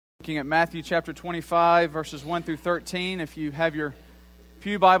Looking at Matthew chapter 25, verses 1 through 13. If you have your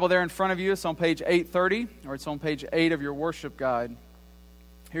pew Bible there in front of you, it's on page 830, or it's on page 8 of your worship guide.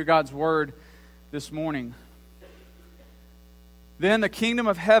 Hear God's word this morning. Then the kingdom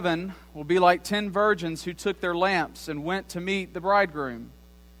of heaven will be like 10 virgins who took their lamps and went to meet the bridegroom.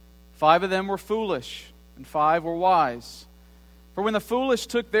 5 of them were foolish, and 5 were wise. For when the foolish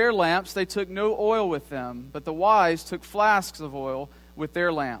took their lamps, they took no oil with them, but the wise took flasks of oil with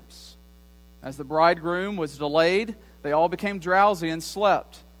their lamps. As the bridegroom was delayed, they all became drowsy and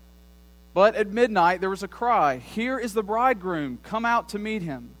slept. But at midnight there was a cry, "Here is the bridegroom, come out to meet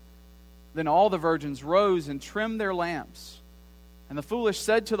him." Then all the virgins rose and trimmed their lamps. And the foolish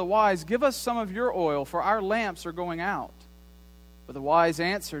said to the wise, "Give us some of your oil, for our lamps are going out." But the wise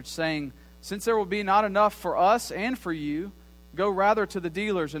answered, saying, "Since there will be not enough for us and for you, go rather to the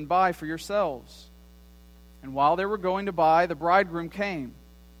dealers and buy for yourselves." And while they were going to buy, the bridegroom came,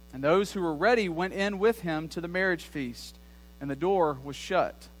 and those who were ready went in with him to the marriage feast, and the door was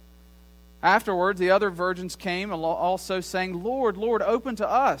shut. Afterwards the other virgins came also, saying, "Lord, Lord, open to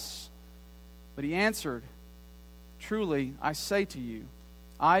us." But he answered, "Truly, I say to you,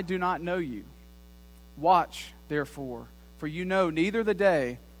 I do not know you. Watch, therefore, for you know neither the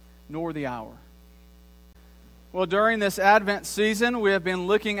day nor the hour." Well, during this Advent season, we have been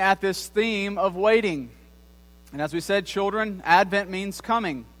looking at this theme of waiting. And as we said, children, Advent means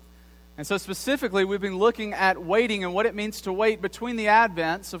coming. And so specifically, we've been looking at waiting and what it means to wait between the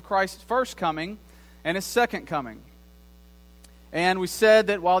Advents of Christ's first coming and His second coming. And we said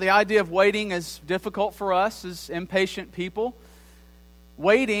that while the idea of waiting is difficult for us as impatient people,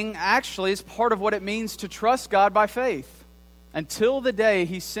 waiting actually is part of what it means to trust God by faith until the day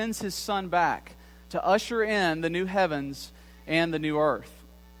He sends His Son back to usher in the new heavens and the new earth.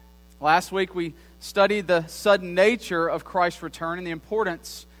 Last week we studied the sudden nature of Christ's return and the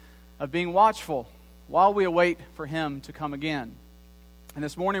importance of being watchful while we await for Him to come again. And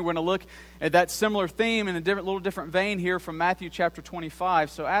this morning we're going to look at that similar theme in a little different vein here from Matthew chapter 25.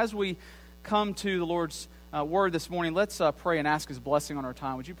 So as we come to the Lord's word this morning, let's pray and ask His blessing on our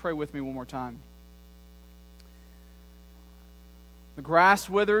time. Would you pray with me one more time? The grass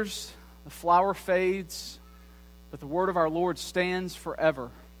withers, the flower fades, but the word of our Lord stands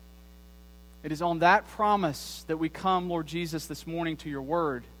forever. It is on that promise that we come, Lord Jesus, this morning to your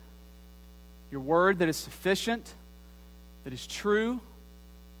word that is sufficient, that is true,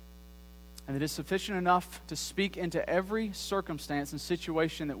 and that is sufficient enough to speak into every circumstance and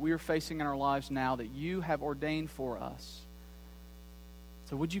situation that we are facing in our lives now that you have ordained for us.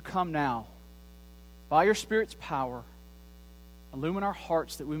 So would you come now, by your Spirit's power, illumine our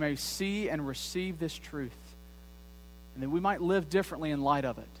hearts that we may see and receive this truth, and that we might live differently in light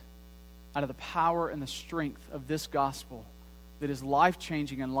of it, out of the power and the strength of this gospel that is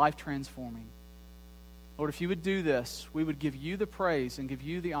life-changing and life-transforming. Lord, if you would do this, we would give you the praise and give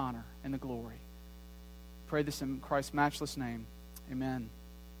you the honor and the glory. Pray this in Christ's matchless name. Amen.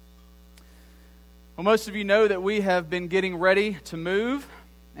 Well, most of you know that we have been getting ready to move,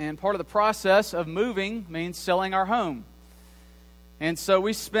 and part of the process of moving means selling our home. And so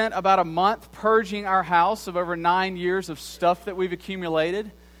we spent about a month purging our house of over 9 years of stuff that we've accumulated,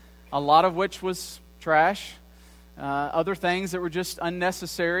 a lot of which was trash, other things that were just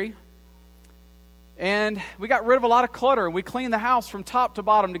unnecessary. And we got rid of a lot of clutter, and we cleaned the house from top to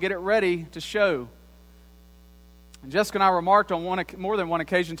bottom to get it ready to show. And Jessica and I remarked on more than one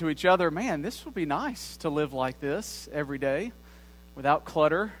occasion to each other, man, this would be nice to live like this every day without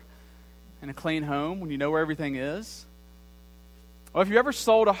clutter and a clean home when you know where everything is. Well, if you ever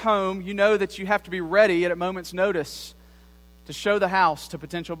sold a home, you know that you have to be ready at a moment's notice to show the house to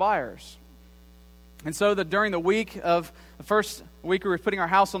potential buyers. And so during the first week we were putting our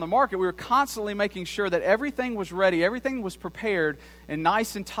house on the market, we were constantly making sure that everything was ready, everything was prepared and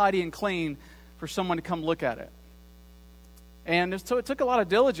nice and tidy and clean for someone to come look at it. And so it took a lot of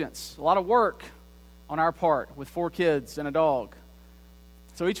diligence, a lot of work on our part with 4 kids and a dog.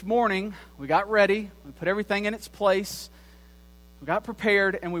 So each morning we got ready, we put everything in its place, we got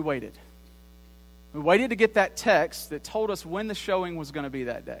prepared, and we waited. We waited to get that text that told us when the showing was going to be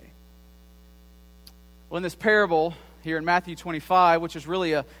that day. Well, in this parable here in Matthew 25, which is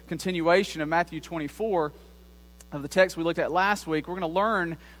really a continuation of Matthew 24, of the text we looked at last week, we're going to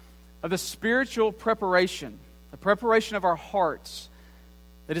learn of the spiritual preparation, the preparation of our hearts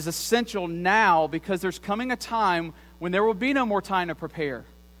that is essential now because there's coming a time when there will be no more time to prepare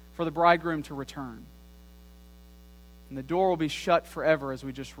for the bridegroom to return. And the door will be shut forever, as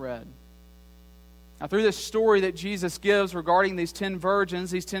we just read. Now, through this story that Jesus gives regarding these 10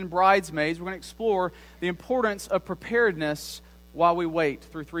 virgins, these 10 bridesmaids, we're going to explore the importance of preparedness while we wait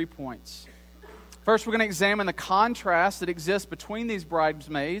through 3 points. First, we're going to examine the contrast that exists between these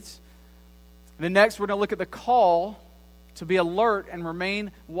bridesmaids. Then next, we're going to look at the call to be alert and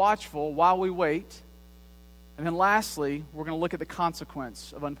remain watchful while we wait. And then lastly, we're going to look at the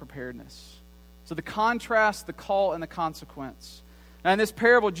consequence of unpreparedness. So the contrast, the call, and the consequence. Now in this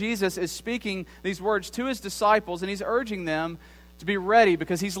parable, Jesus is speaking these words to his disciples, and he's urging them to be ready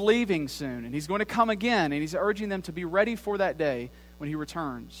because he's leaving soon, and he's going to come again, and he's urging them to be ready for that day when he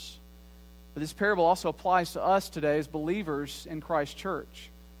returns. But this parable also applies to us today as believers in Christ's church.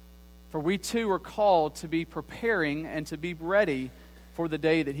 For we too are called to be preparing and to be ready for the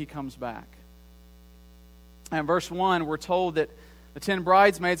day that he comes back. And in verse 1, we're told that the 10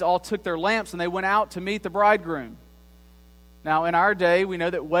 bridesmaids all took their lamps and they went out to meet the bridegroom. Now, in our day, we know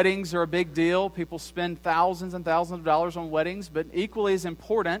that weddings are a big deal. People spend thousands and thousands of dollars on weddings, but equally as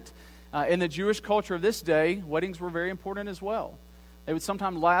important, in the Jewish culture of this day, weddings were very important as well. They would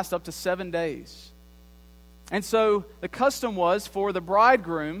sometimes last up to 7 days. And so the custom was for the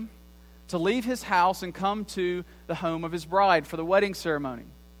bridegroom to leave his house and come to the home of his bride for the wedding ceremony.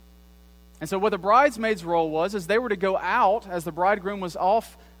 And so what the bridesmaids' role was is they were to go out as the bridegroom was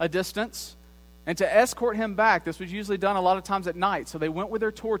off a distance and to escort him back. This was usually done a lot of times at night. So they went with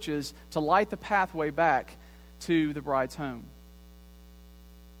their torches to light the pathway back to the bride's home.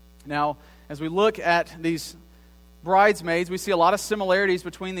 Now, as we look at these bridesmaids, we see a lot of similarities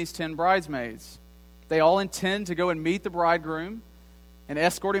between these 10 bridesmaids. They all intend to go and meet the bridegroom and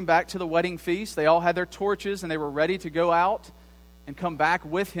escort him back to the wedding feast. They all had their torches and they were ready to go out and come back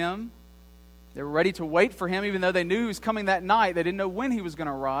with him. They were ready to wait for him, even though they knew he was coming that night. They didn't know when he was going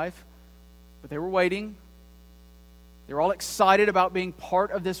to arrive, but they were waiting. They were all excited about being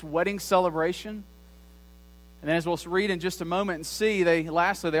part of this wedding celebration. And then as we'll read in just a moment and see, they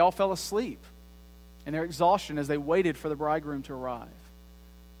all fell asleep in their exhaustion as they waited for the bridegroom to arrive.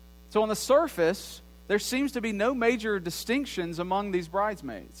 So on the surface, there seems to be no major distinctions among these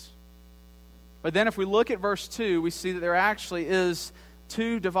bridesmaids. But then if we look at verse 2, we see that there actually is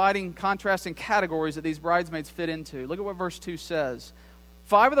 2 dividing, contrasting categories that these bridesmaids fit into. Look at what verse 2 says.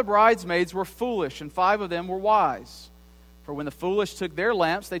 5 of the bridesmaids were foolish, and 5 of them were wise. For when the foolish took their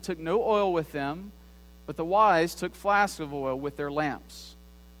lamps, they took no oil with them, but the wise took flasks of oil with their lamps.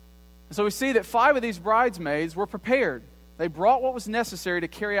 And so we see that 5 of these bridesmaids were prepared. They brought what was necessary to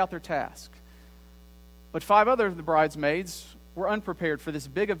carry out their task. But 5 other of the bridesmaids were unprepared for this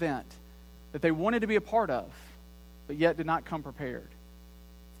big event that they wanted to be a part of, but yet did not come prepared.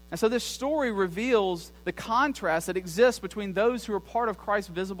 And so this story reveals the contrast that exists between those who are part of Christ's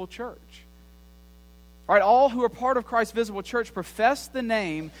visible church. All right, all who are part of Christ's visible church profess the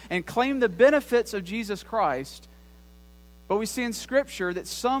name and claim the benefits of Jesus Christ, but we see in Scripture that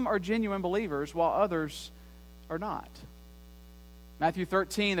some are genuine believers while others are not. Matthew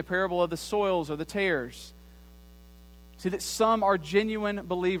 13, the parable of the soils or the tares. See that some are genuine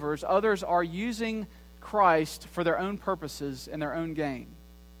believers, others are using Christ for their own purposes and their own gain.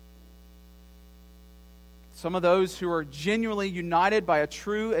 Some of those who are genuinely united by a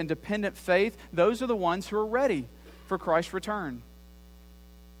true and dependent faith, those are the ones who are ready for Christ's return.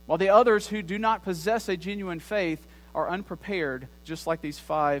 While the others who do not possess a genuine faith are unprepared, just like these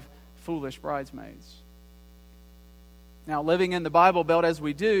 5 foolish bridesmaids. Now, living in the Bible Belt as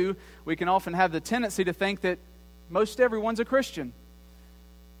we do, we can often have the tendency to think that most everyone's a Christian.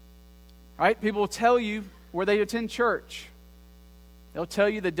 Right? People will tell you where they attend church. They'll tell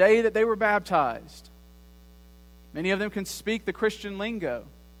you the day that they were baptized. Many of them can speak the Christian lingo.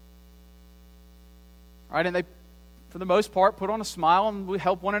 Right? And they, for the most part, put on a smile and we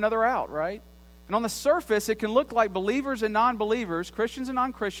help one another out, right? And on the surface, it can look like believers and non-believers, Christians and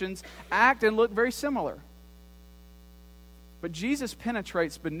non-Christians, act and look very similar. But Jesus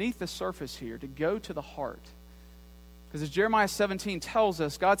penetrates beneath the surface here to go to the heart. Because as Jeremiah 17 tells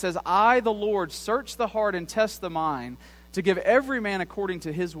us, God says, I, the Lord, search the heart and test the mind to give every man according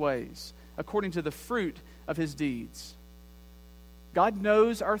to his ways, according to the fruit of his deeds. God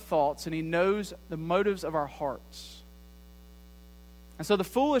knows our thoughts and he knows the motives of our hearts. And so the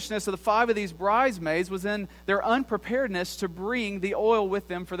foolishness of the 5 of these bridesmaids was in their unpreparedness to bring the oil with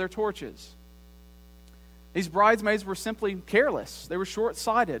them for their torches. These bridesmaids were simply careless. They were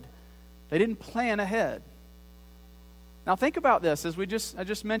short-sighted. They didn't plan ahead. Now think about this, as I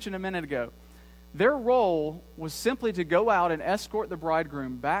just mentioned a minute ago. Their role was simply to go out and escort the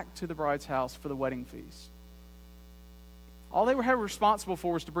bridegroom back to the bride's house for the wedding feast. All they were responsible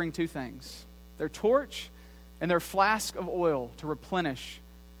for was to bring 2 things: their torch and their flask of oil to replenish.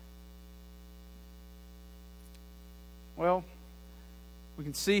 Well, we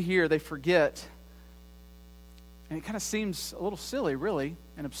can see here they forget And it kind of seems a little silly, really,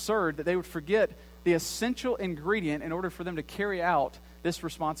 and absurd that they would forget the essential ingredient in order for them to carry out this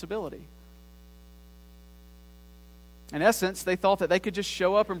responsibility. In essence, they thought that they could just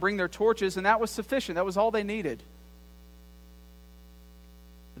show up and bring their torches, and that was sufficient. That was all they needed.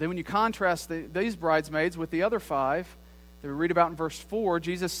 But then when you contrast these bridesmaids with the other 5 that we read about in verse 4,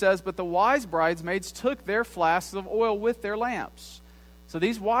 Jesus says, "But the wise bridesmaids took their flasks of oil with their lamps." So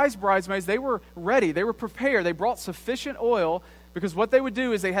these wise bridesmaids, they were ready. They were prepared. They brought sufficient oil, because what they would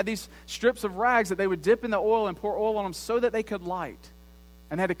do is they had these strips of rags that they would dip in the oil and pour oil on them so that they could light.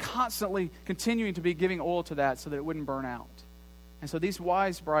 And they had to constantly continuing to be giving oil to that so that it wouldn't burn out. And so these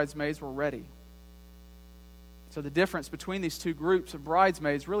wise bridesmaids were ready. So the difference between these two groups of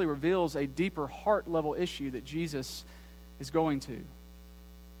bridesmaids really reveals a deeper heart level issue that Jesus is going to.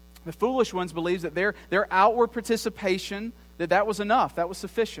 The foolish ones believed that their outward participation, that was enough, that was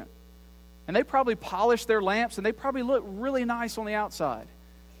sufficient. And they probably polished their lamps and they probably looked really nice on the outside.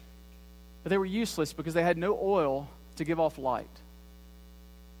 But they were useless because they had no oil to give off light.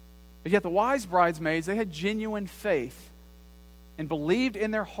 But yet the wise bridesmaids, they had genuine faith and believed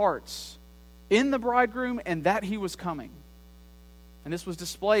in their hearts in the bridegroom and that he was coming. And this was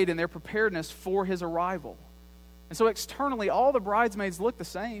displayed in their preparedness for his arrival. And so externally, all the bridesmaids looked the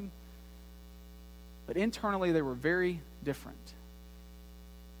same. But internally, they were very different.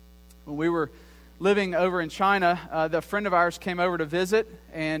 When we were living over in China, the friend of ours came over to visit.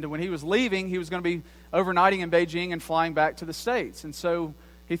 And when he was leaving, he was going to be overnighting in Beijing and flying back to the States. And so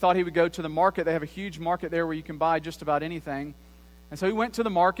he thought he would go to the market. They have a huge market there where you can buy just about anything. And so he went to the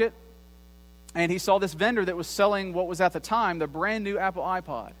market, and he saw this vendor that was selling what was at the time the brand new Apple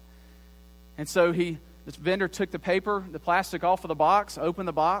iPod. And so this vendor took the plastic off of the box, opened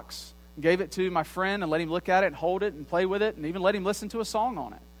the box, and gave it to my friend and let him look at it and hold it and play with it and even let him listen to a song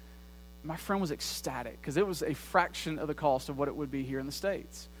on it. My friend was ecstatic because it was a fraction of the cost of what it would be here in the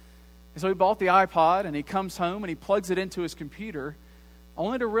States. And so he bought the iPod, and he comes home and he plugs it into his computer,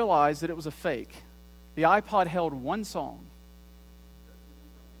 only to realize that it was a fake. The iPod held one song.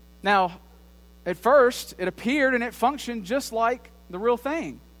 Now, at first, it appeared and it functioned just like the real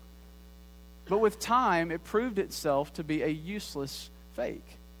thing. But with time, it proved itself to be a useless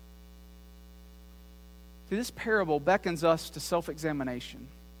fake. See, this parable beckons us to self-examination.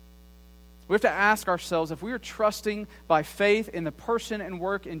 We have to ask ourselves if we are trusting by faith in the person and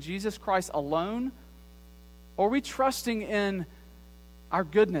work in Jesus Christ alone, or are we trusting in our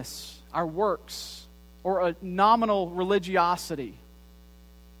goodness, our works, or a nominal religiosity,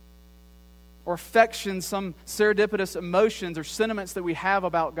 or affection, some serendipitous emotions or sentiments that we have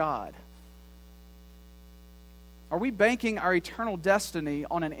about God? Are we banking our eternal destiny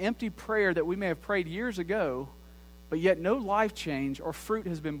on an empty prayer that we may have prayed years ago, but yet no life change or fruit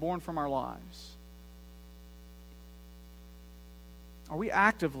has been born from our lives? Are we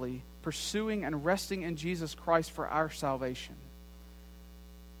actively pursuing and resting in Jesus Christ for our salvation?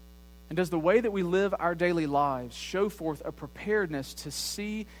 And does the way that we live our daily lives show forth a preparedness to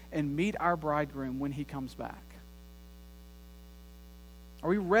see and meet our bridegroom when he comes back? Are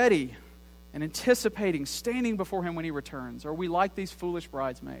we ready and anticipating standing before him when he returns? Or are we like these foolish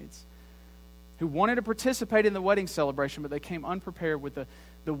bridesmaids who wanted to participate in the wedding celebration, but they came unprepared with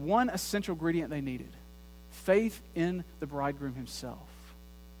the one essential ingredient they needed: faith in the bridegroom himself?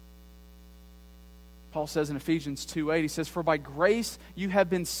 Paul says in Ephesians 2:8, he says, "For by grace you have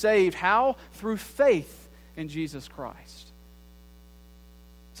been saved." How? Through faith in Jesus Christ.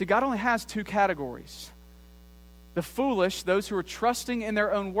 See, God only has two categories: the foolish, those who are trusting in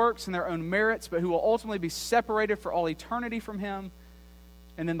their own works and their own merits, but who will ultimately be separated for all eternity from him;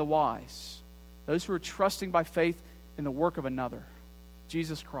 and then the wise, those who are trusting by faith in the work of another,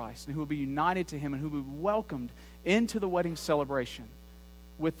 Jesus Christ, and who will be united to him and who will be welcomed into the wedding celebration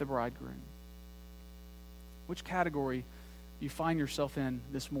with the bridegroom. Which category do you find yourself in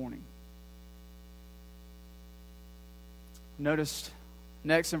this morning? Notice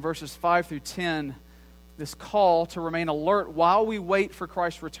next in verses 5 through 10, this call to remain alert while we wait for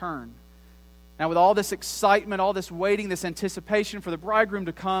Christ's return. Now, with all this excitement, all this waiting, this anticipation for the bridegroom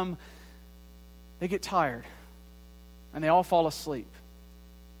to come, they get tired and they all fall asleep.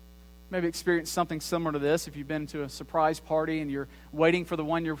 Maybe experienced something similar to this if you've been to a surprise party and you're waiting for the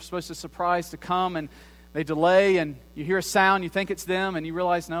one you're supposed to surprise to come, and they delay, and you hear a sound, you think it's them, and you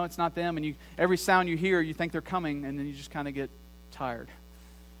realize, no, it's not them, and every sound you hear, you think they're coming, and then you just kind of get tired.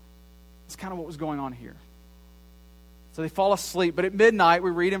 It's kind of what was going on here. So they fall asleep, but at midnight,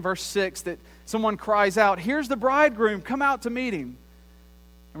 we read in verse 6 that someone cries out, "Here's the bridegroom, come out to meet him."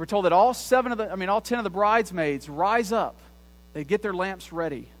 And we're told that all 10 of the bridesmaids rise up. They get their lamps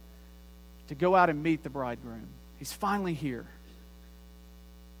ready to go out and meet the bridegroom. He's finally here.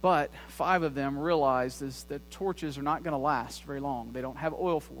 But 5 of them realize that torches are not going to last very long. They don't have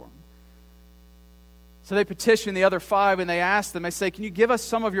oil for them. So they petition the other 5 and they ask them, they say, "Can you give us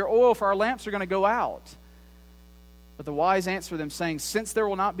some of your oil, for our lamps are going to go out?" But the wise answer them, saying, "Since there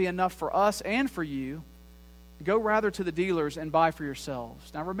will not be enough for us and for you, go rather to the dealers and buy for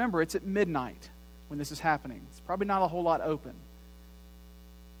yourselves." Now remember, it's at midnight when this is happening. It's probably not a whole lot open.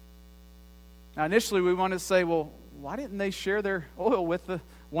 Now initially we wanted to say, well, why didn't they share their oil with the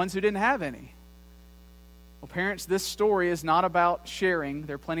ones who didn't have any? Well, parents, this story is not about sharing.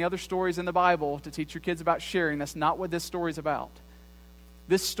 There are plenty of other stories in the Bible to teach your kids about sharing. That's not what this story is about.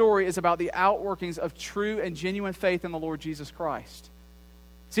 This story is about the outworkings of true and genuine faith in the Lord Jesus Christ.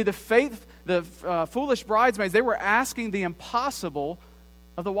 See, the foolish bridesmaids, they were asking the impossible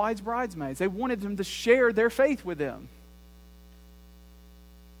of the wise bridesmaids. They wanted them to share their faith with them.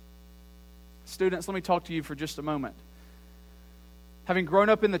 Students, let me talk to you for just a moment. Having grown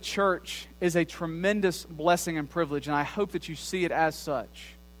up in the church is a tremendous blessing and privilege, and I hope that you see it as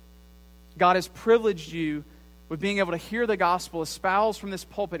such. God has privileged you with being able to hear the gospel espoused from this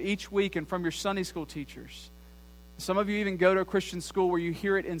pulpit each week and from your Sunday school teachers. Some of you even go to a Christian school where you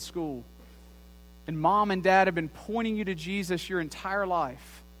hear it in school. And mom and dad have been pointing you to Jesus your entire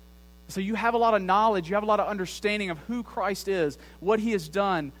life. So you have a lot of knowledge, you have a lot of understanding of who Christ is, what He has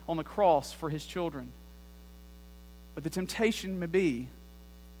done on the cross for His children. But the temptation may be,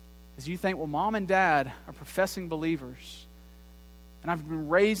 as you think, well, mom and dad are professing believers, and I've been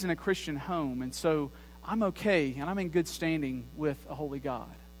raised in a Christian home, and so I'm okay, and I'm in good standing with a holy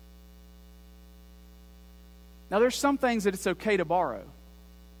God. Now, there's some things that it's okay to borrow.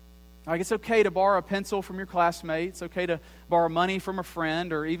 Like, it's okay to borrow a pencil from your classmate. It's okay to borrow money from a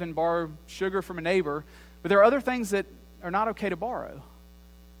friend, or even borrow sugar from a neighbor. But there are other things that are not okay to borrow.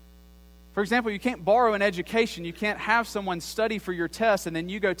 For example, you can't borrow an education. You can't have someone study for your test and then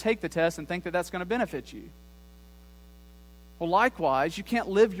you go take the test and think that that's going to benefit you. Well, likewise, you can't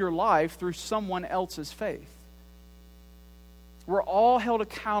live your life through someone else's faith. We're all held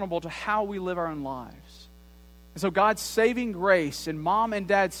accountable to how we live our own lives. And so God's saving grace in mom and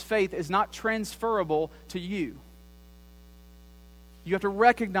dad's faith is not transferable to you. You have to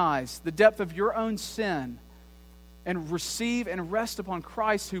recognize the depth of your own sin and receive and rest upon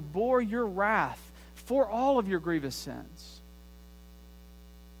Christ, who bore your wrath for all of your grievous sins.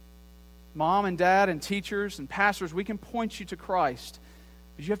 Mom and dad and teachers and pastors, we can point you to Christ,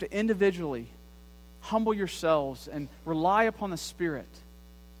 but you have to individually humble yourselves and rely upon the Spirit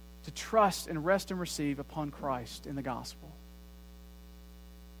to trust and rest and receive upon Christ in the gospel.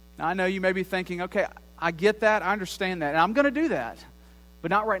 Now, I know you may be thinking, okay, I get that, I understand that, and I'm going to do that, but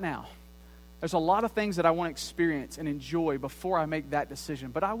not right now. There's a lot of things that I want to experience and enjoy before I make that decision,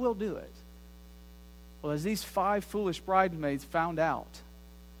 but I will do it. Well, as these 5 foolish bridesmaids found out,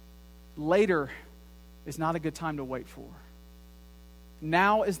 later is not a good time to wait for.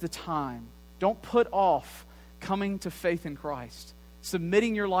 Now is the time. Don't put off coming to faith in Christ,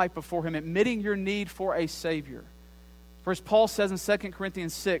 submitting your life before Him, admitting your need for a Savior. For as Paul says in 2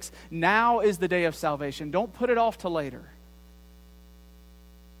 Corinthians 6, now is the day of salvation. Don't put it off till later.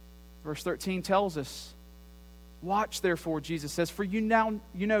 Verse 13 tells us, watch therefore, Jesus says, for you know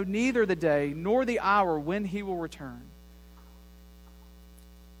neither the day nor the hour when He will return.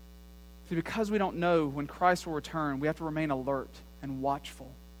 See, because we don't know when Christ will return, we have to remain alert and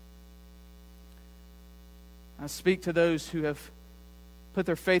watchful. I speak to those who have put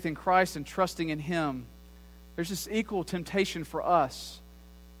their faith in Christ and trusting in Him. There's this equal temptation for us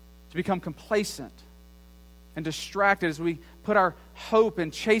to become complacent and distracted as we put our hope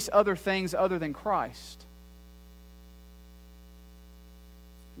and chase other things other than Christ.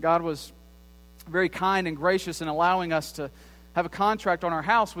 God was very kind and gracious in allowing us to have a contract on our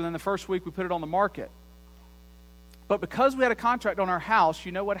house within the first week we put it on the market. But because we had a contract on our house,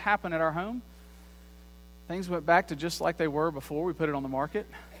 you know what happened at our home? Things went back to just like they were before we put it on the market.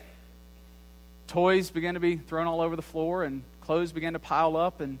 Toys began to be thrown all over the floor and clothes began to pile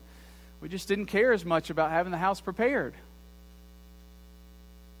up, and we just didn't care as much about having the house prepared.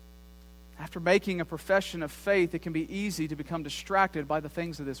 After making a profession of faith, it can be easy to become distracted by the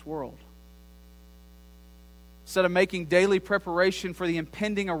things of this world. Instead of making daily preparation for the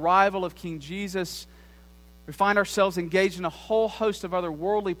impending arrival of King Jesus, we find ourselves engaged in a whole host of other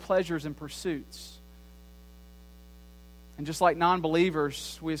worldly pleasures and pursuits. And just like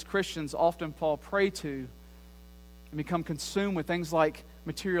non-believers, we as Christians often fall prey to and become consumed with things like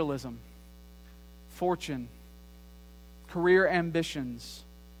materialism, fortune, career ambitions,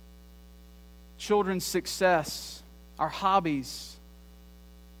 children's success, our hobbies,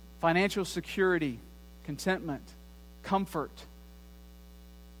 financial security, contentment, comfort,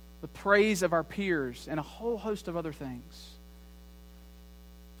 the praise of our peers, and a whole host of other things.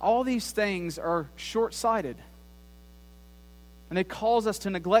 All these things are short-sighted. And it calls us to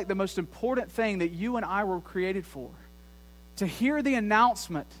neglect the most important thing that you and I were created for. To hear the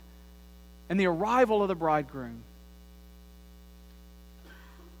announcement and the arrival of the bridegroom.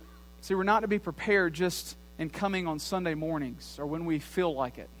 See, we're not to be prepared just in coming on Sunday mornings or when we feel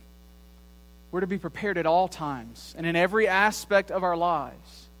like it. We're to be prepared at all times and in every aspect of our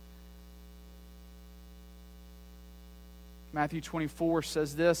lives. Matthew 24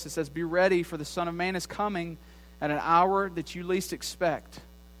 says this. It says, "Be ready, for the Son of Man is coming at an hour that you least expect."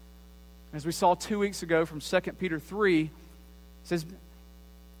 As we saw 2 weeks ago from 2 Peter 3, it says,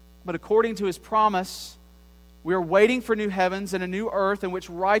 "But according to His promise, we are waiting for new heavens and a new earth in which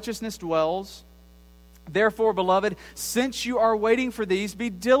righteousness dwells. Therefore, beloved, since you are waiting for these, be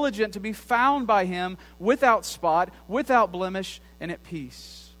diligent to be found by Him without spot, without blemish, and at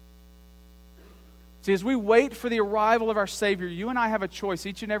peace." See, as we wait for the arrival of our Savior, you and I have a choice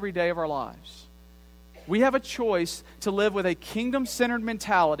each and every day of our lives. We have a choice to live with a kingdom-centered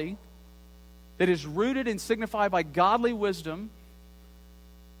mentality that is rooted and signified by godly wisdom,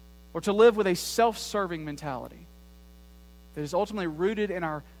 or to live with a self-serving mentality that is ultimately rooted in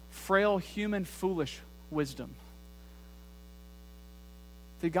our frail, human, foolish wisdom.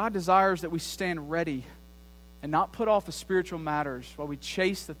 See, God desires that we stand ready and not put off the spiritual matters while we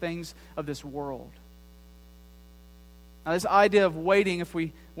chase the things of this world. Now, this idea of waiting, if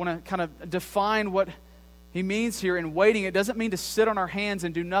we want to kind of define what He means here in waiting, it doesn't mean to sit on our hands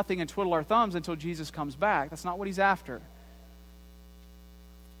and do nothing and twiddle our thumbs until Jesus comes back. That's not what He's after.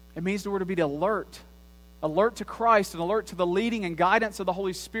 It means that we're to be alert to Christ and alert to the leading and guidance of the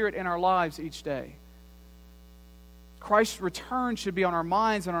Holy Spirit in our lives each day. Christ's return should be on our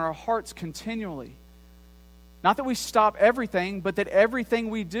minds and on our hearts continually. Not that we stop everything, but that everything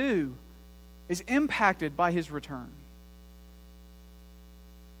we do is impacted by His return.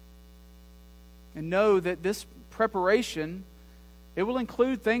 And know that this preparation, it will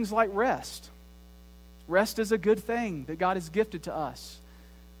include things like rest. Rest is a good thing that God has gifted to us,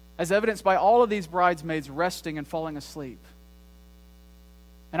 as evidenced by all of these bridesmaids resting and falling asleep.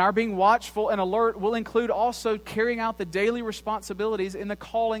 And our being watchful and alert will include also carrying out the daily responsibilities in the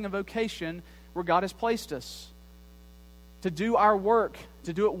calling and vocation where God has placed us. To do our work,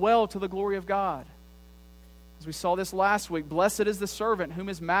 to do it well to the glory of God. As we saw this last week, blessed is the servant whom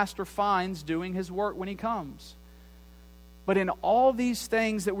his master finds doing his work when he comes. But in all these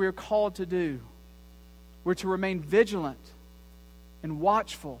things that we are called to do, we're to remain vigilant and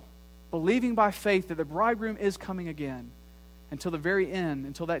watchful, believing by faith that the bridegroom is coming again until the very end,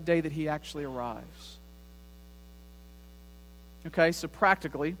 until that day that He actually arrives. Okay, so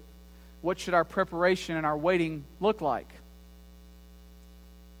practically, what should our preparation and our waiting look like?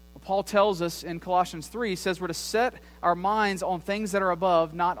 Well, Paul tells us in Colossians 3, he says we're to set our minds on things that are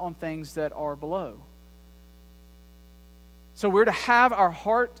above, not on things that are below. So we're to have our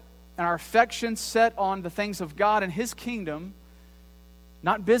heart and our affection set on the things of God and His kingdom,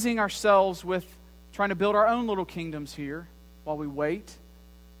 not busying ourselves with trying to build our own little kingdoms here while we wait.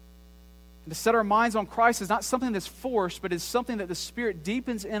 And to set our minds on Christ is not something that's forced, but is something that the Spirit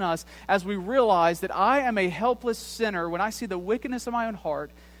deepens in us as we realize that I am a helpless sinner when I see the wickedness of my own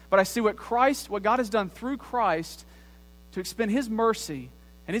heart, but I see what God has done through Christ to expend His mercy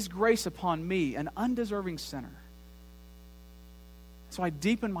and His grace upon me, an undeserving sinner. So I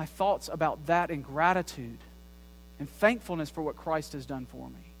deepen my thoughts about that in gratitude and thankfulness for what Christ has done for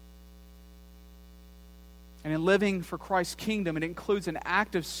me. And in living for Christ's kingdom, it includes an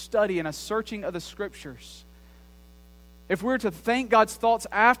active study and a searching of the Scriptures. If we're to think God's thoughts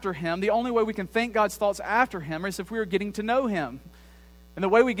after Him, the only way we can think God's thoughts after Him is if we are getting to know Him. And the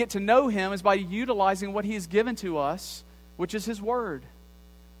way we get to know Him is by utilizing what He has given to us, which is His Word.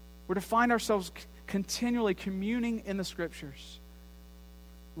 We're to find ourselves continually communing in the Scriptures,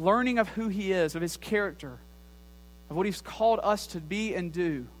 learning of who He is, of His character, of what He's called us to be and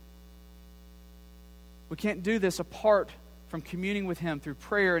do. We can't do this apart from communing with Him through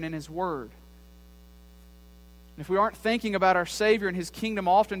prayer and in His Word. And if we aren't thinking about our Savior and His kingdom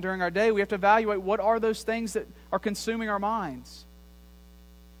often during our day, we have to evaluate what are those things that are consuming our minds.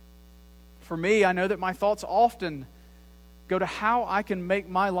 For me, I know that my thoughts often go to how I can make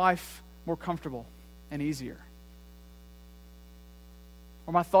my life more comfortable and easier.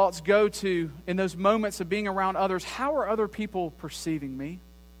 Or my thoughts go to, in those moments of being around others, how are other people perceiving me?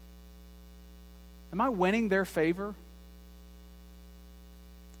 Am I winning their favor?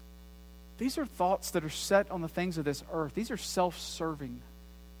 These are thoughts that are set on the things of this earth. These are self-serving.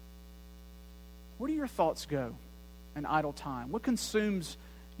 Where do your thoughts go? and idle time? What consumes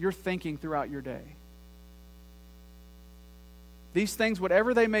your thinking throughout your day? These things,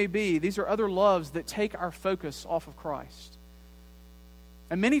 whatever they may be, these are other loves that take our focus off of Christ.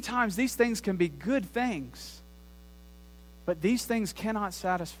 And many times these things can be good things, but these things cannot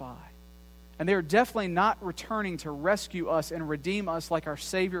satisfy. And they are definitely not returning to rescue us and redeem us like our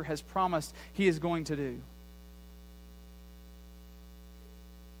Savior has promised He is going to do.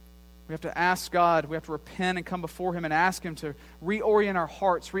 We have to ask God, we have to repent and come before Him and ask Him to reorient our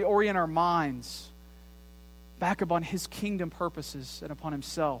hearts, reorient our minds back upon His kingdom purposes and upon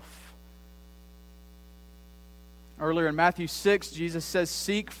Himself. Earlier in Matthew 6, Jesus says,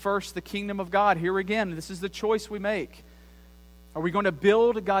 seek first the kingdom of God. Here again, this is the choice we make. Are we going to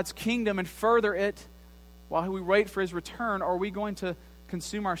build God's kingdom and further it while we wait for His return? Or are we going to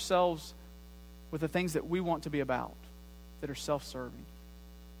consume ourselves with the things that we want to be about, that are self-serving?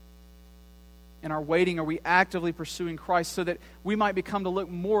 In our waiting, are we actively pursuing Christ so that we might become to look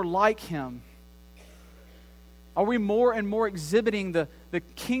more like Him? Are we more and more exhibiting the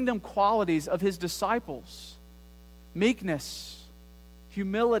kingdom qualities of His disciples? Meekness,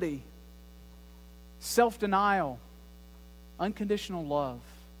 humility, self-denial, unconditional love?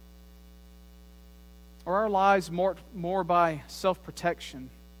 Are our lives marked more by self-protection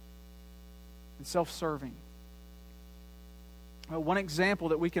and self-serving? One example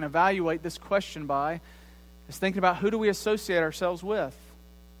that we can evaluate this question by is thinking about, who do we associate ourselves with?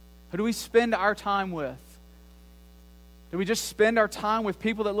 Who do we spend our time with? Do we just spend our time with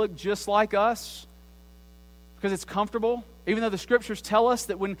people that look just like us because it's comfortable? Even though the Scriptures tell us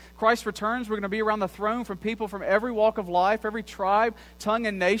that when Christ returns, we're going to be around the throne from people from every walk of life, every tribe, tongue,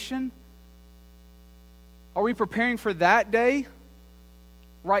 and nation. Are we preparing for that day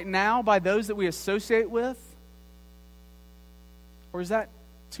right now by those that we associate with? Or is that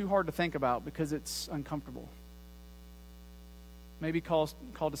too hard to think about because it's uncomfortable? Maybe called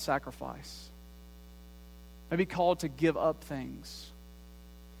to sacrifice. Maybe called to give up things.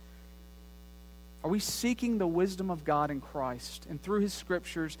 Are we seeking the wisdom of God in Christ and through His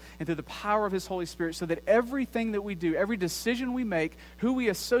Scriptures and through the power of His Holy Spirit so that everything that we do, every decision we make, who we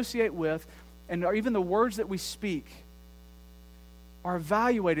associate with, and even the words that we speak are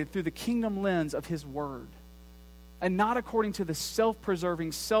evaluated through the kingdom lens of His Word and not according to the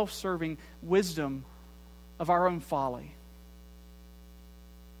self-preserving, self-serving wisdom of our own folly?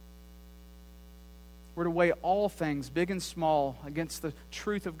 We're to weigh all things, big and small, against the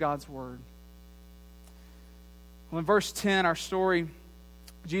truth of God's Word. Well, in verse 10, our story,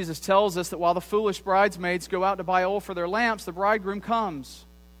 Jesus tells us that while the foolish bridesmaids go out to buy oil for their lamps, the bridegroom comes.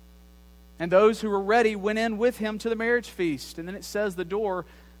 And those who were ready went in with Him to the marriage feast. And then it says the door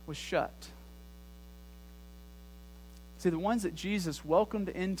was shut. See, the ones that Jesus welcomed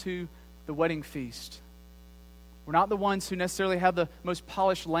into the wedding feast were not the ones who necessarily had the most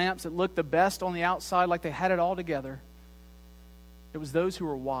polished lamps that looked the best on the outside like they had it all together. It was those who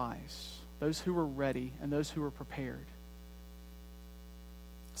were wise, those who were ready, and those who were prepared.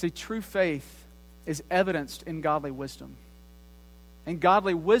 See, true faith is evidenced in godly wisdom. And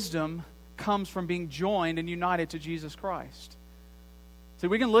godly wisdom comes from being joined and united to Jesus Christ. See,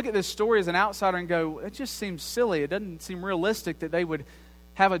 we can look at this story as an outsider and go, it just seems silly. It doesn't seem realistic that they would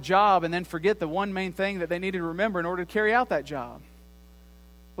have a job and then forget the one main thing that they needed to remember in order to carry out that job.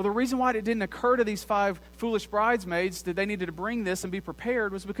 Well, the reason why it didn't occur to these 5 foolish bridesmaids that they needed to bring this and be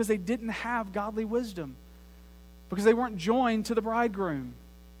prepared was because they didn't have godly wisdom, because they weren't joined to the bridegroom.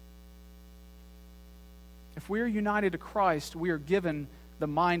 If we are united to Christ, we are given the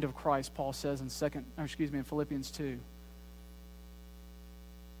mind of Christ, Paul says in Philippians 2.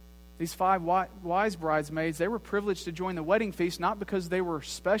 These 5 wise bridesmaids, they were privileged to join the wedding feast not because they were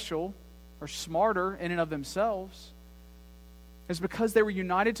special or smarter in and of themselves. It's because they were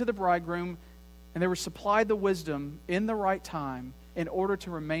united to the bridegroom and they were supplied the wisdom in the right time in order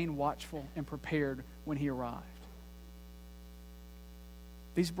to remain watchful and prepared when He arrived.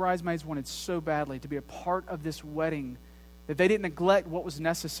 These bridesmaids wanted so badly to be a part of this wedding that they didn't neglect what was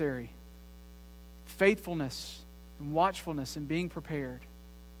necessary. Faithfulness and watchfulness and being prepared.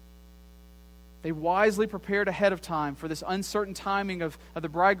 They wisely prepared ahead of time for this uncertain timing of the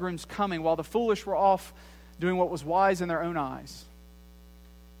bridegroom's coming, while the foolish were off doing what was wise in their own eyes.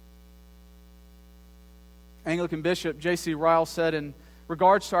 Anglican Bishop J.C. Ryle said, in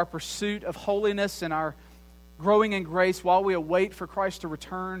regards to our pursuit of holiness and our growing in grace while we await for Christ to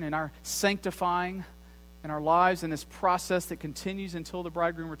return, and our sanctifying in our lives in this process that continues until the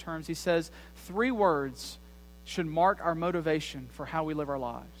bridegroom returns, he says, 3 words should mark our motivation for how we live our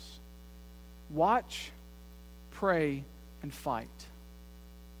lives. Watch, pray, and fight.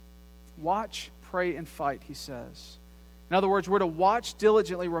 Watch, pray, and fight, he says. In other words, we're to watch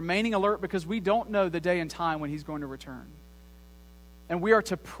diligently, remaining alert because we don't know the day and time when He's going to return. And we are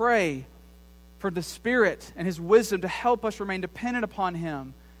to pray for the Spirit and His wisdom to help us remain dependent upon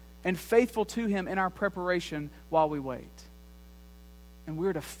Him and faithful to Him in our preparation while we wait. And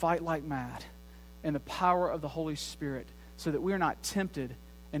we're to fight like mad in the power of the Holy Spirit so that we are not tempted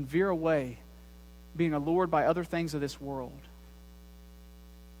and veer away, being allured by other things of this world.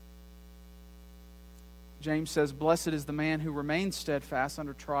 James says, "Blessed is the man who remains steadfast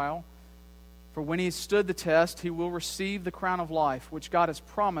under trial, for when he has stood the test, he will receive the crown of life, which God has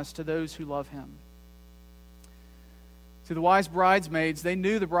promised to those who love Him." See, the wise bridesmaids, they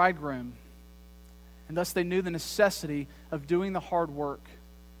knew the bridegroom, and thus they knew the necessity of doing the hard work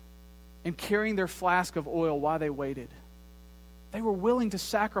and carrying their flask of oil while they waited. They were willing to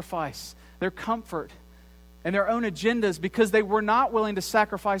sacrifice their comfort and their own agendas because they were not willing to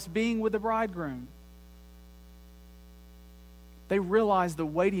sacrifice being with the bridegroom. They realized the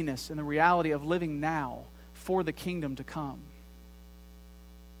weightiness and the reality of living now for the kingdom to come.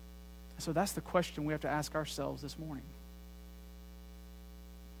 So that's the question we have to ask ourselves this morning.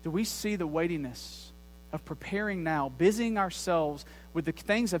 Do we see the weightiness of preparing now, busying ourselves with the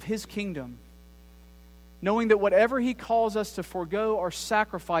things of His kingdom, knowing that whatever He calls us to forego or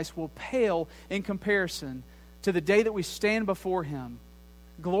sacrifice will pale in comparison to the day that we stand before Him,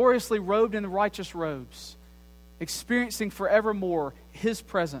 gloriously robed in the righteous robes, experiencing forevermore His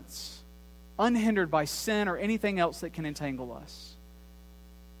presence, unhindered by sin or anything else that can entangle us?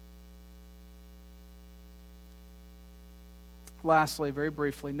 Lastly, very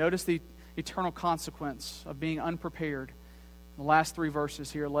briefly, notice the eternal consequence of being unprepared. The last three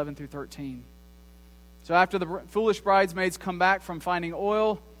verses here, 11 through 13. So after the foolish bridesmaids come back from finding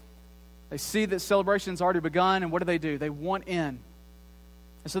oil, they see that celebration's already begun, and what do? They want in.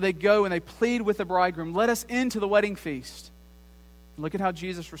 And so they go and they plead with the bridegroom, "Let us into the wedding feast." And look at how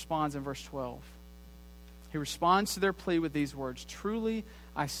Jesus responds in verse 12. He responds to their plea with these words, "Truly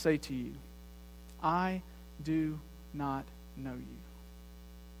I say to you, I do not know you."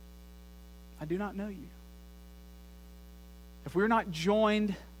 I do not know you. If we're not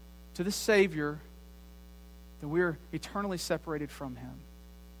joined to the Savior, then we're eternally separated from Him.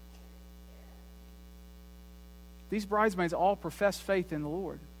 These bridesmaids all profess faith in the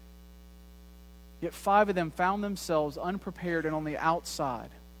Lord. Yet 5 of them found themselves unprepared and on the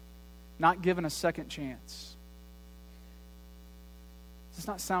outside, not given a second chance. Does this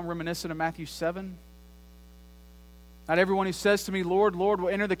not sound reminiscent of Matthew 7? "Not everyone who says to me, 'Lord, Lord,' will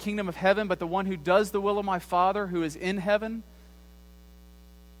enter the kingdom of heaven, but the one who does the will of my Father who is in heaven."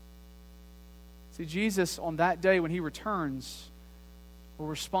 See, Jesus on that day when He returns will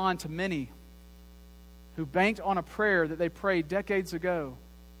respond to many who banked on a prayer that they prayed decades ago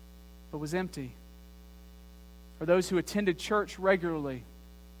but was empty, or those who attended church regularly,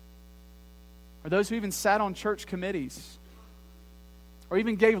 or those who even sat on church committees, or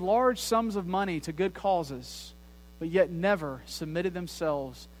even gave large sums of money to good causes, but yet never submitted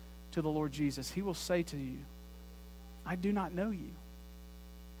themselves to the Lord Jesus. He will say to you, "I do not know you."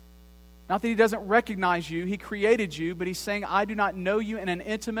 Not that He doesn't recognize you, He created you, but He's saying, "I do not know you in an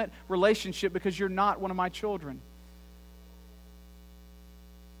intimate relationship because you're not one of my children."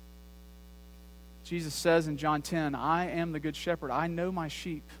 Jesus says in John 10, "I am the good shepherd. I know my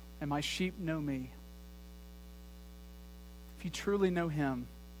sheep, and my sheep know me." If you truly know Him,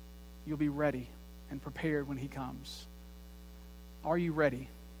 you'll be ready and prepared when He comes. Are you ready?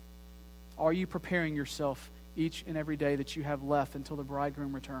 Are you preparing yourself each and every day that you have left until the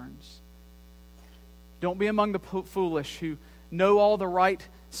bridegroom returns? Don't be among the foolish who know all the right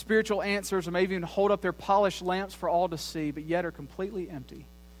spiritual answers or maybe even hold up their polished lamps for all to see, but yet are completely empty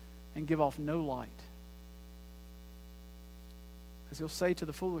and give off no light. Because He'll say to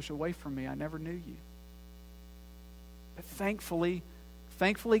the foolish, "Away from me, I never knew you." But thankfully,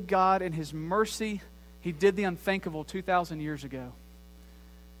 God in His mercy, He did the unthinkable 2,000 years ago.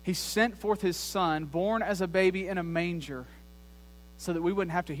 He sent forth His Son, born as a baby in a manger, so that we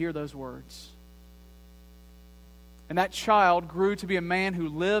wouldn't have to hear those words. And that child grew to be a man who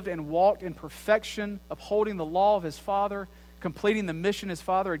lived and walked in perfection, upholding the law of his Father, completing the mission His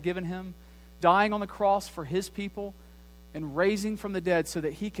Father had given Him, dying on the cross for His people, and raising from the dead so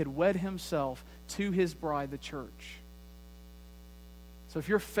that He could wed Himself to His bride, the church. So if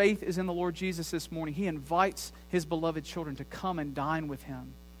your faith is in the Lord Jesus this morning, He invites His beloved children to come and dine with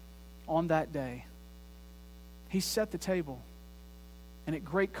Him on that day. He set the table. And at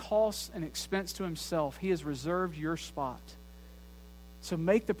great cost and expense to Himself, He has reserved your spot. So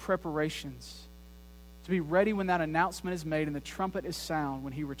make the preparations to be ready when that announcement is made and the trumpet is sound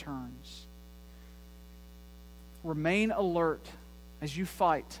when He returns. remain alert as you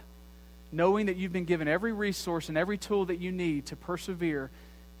fight, knowing that you've been given every resource and every tool that you need to persevere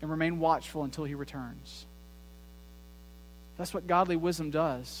and remain watchful until He returns. That's what godly wisdom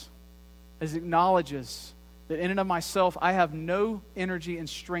does, is it acknowledges that in and of myself, I have no energy and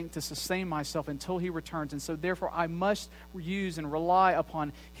strength to sustain myself until He returns. And so therefore, I must use and rely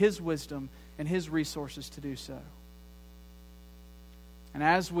upon His wisdom and His resources to do so. And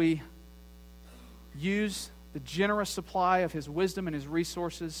as we use the generous supply of His wisdom and His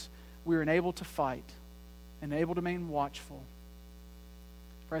resources, we are enabled to fight and able to remain watchful.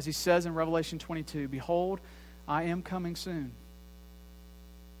 For as He says in Revelation 22, "Behold, I am coming soon,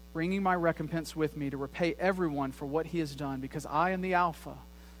 bringing my recompense with me to repay everyone for what he has done, because I am the Alpha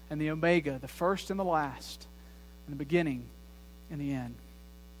and the Omega, the first and the last, and the beginning and the end."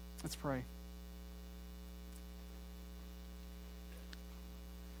 Let's pray.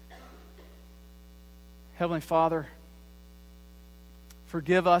 Heavenly Father,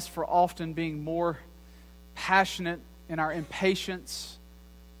 forgive us for often being more passionate in our impatience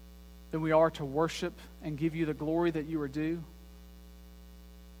than we are to worship and give You the glory that You are due.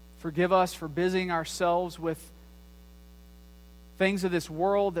 Forgive us for busying ourselves with things of this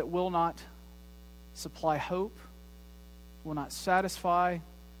world that will not supply hope, will not satisfy,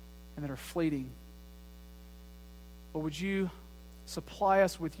 and that are fleeting. But would You supply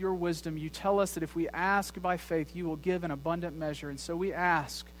us with Your wisdom? You tell us that if we ask by faith, You will give an abundant measure. And so we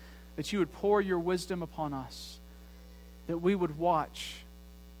ask that You would pour Your wisdom upon us, that we would watch,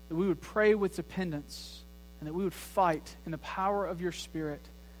 that we would pray with dependence, and that we would fight in the power of Your Spirit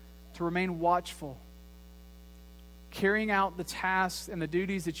to remain watchful, carrying out the tasks and the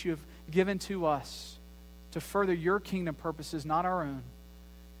duties that You have given to us to further Your kingdom purposes, not our own,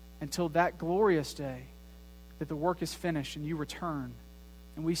 until that glorious day that the work is finished and You return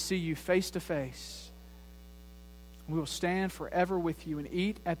and we see You face to face. We will stand forever with You and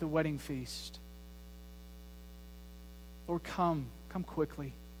eat at the wedding feast. Lord, come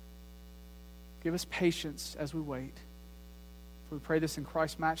quickly. Give us patience as we wait. For we pray this in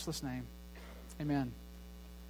Christ's matchless name. Amen.